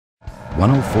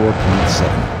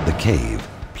104.7 The Cave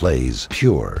plays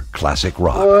pure classic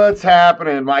rock. What's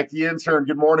happening? Mike the Intern.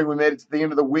 Good morning. We made it to the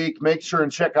end of the week. Make sure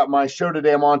and check out my show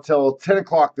today. I'm on till 10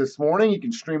 o'clock this morning. You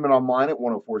can stream it online at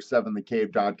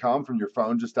 1047thecave.com from your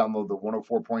phone. Just download the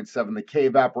 104.7 The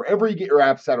Cave app wherever you get your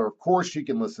apps at, or of course you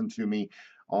can listen to me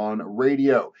on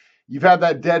radio. You've had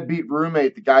that deadbeat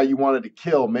roommate, the guy you wanted to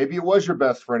kill. Maybe it was your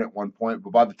best friend at one point,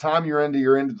 but by the time you're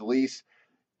into the lease,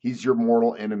 he's your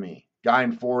mortal enemy. Guy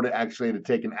in Florida actually had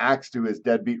to take an axe to his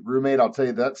deadbeat roommate. I'll tell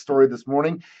you that story this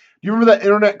morning. Do you remember that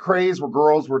internet craze where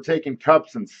girls were taking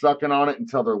cups and sucking on it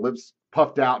until their lips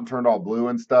puffed out and turned all blue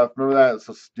and stuff? Remember that? It's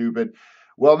so stupid.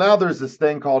 Well, now there's this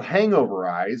thing called hangover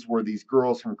eyes where these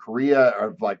girls from Korea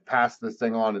have passed this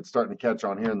thing on. It's starting to catch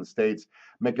on here in the States,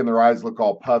 making their eyes look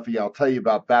all puffy. I'll tell you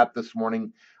about that this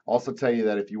morning. Also tell you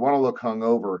that if you want to look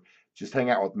hungover, just hang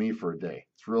out with me for a day.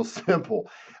 It's real simple.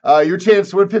 Your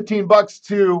chance to win $15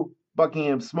 to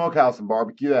Buckingham Smokehouse and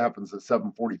Barbecue. That happens at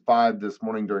 7:45 this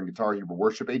morning during Guitar Hero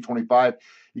Worship. 8:25,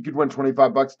 you could win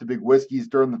 $25 to Big Whiskeys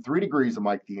during the 3 Degrees of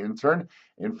Mike the Intern.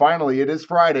 And finally, it is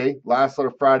Friday, last letter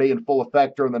Friday in full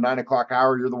effect during the 9 o'clock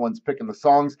hour. You're the ones picking the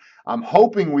songs. I'm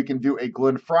hoping we can do a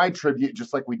Glenn Fry tribute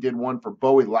just like we did one for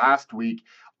Bowie last week.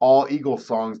 All Eagles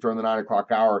songs during the 9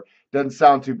 o'clock hour. Doesn't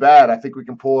sound too bad. I think we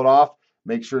can pull it off.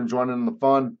 Make sure and join in the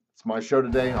fun. It's my show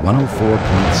today.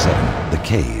 104.7 The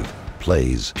Cave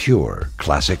plays pure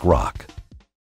classic rock.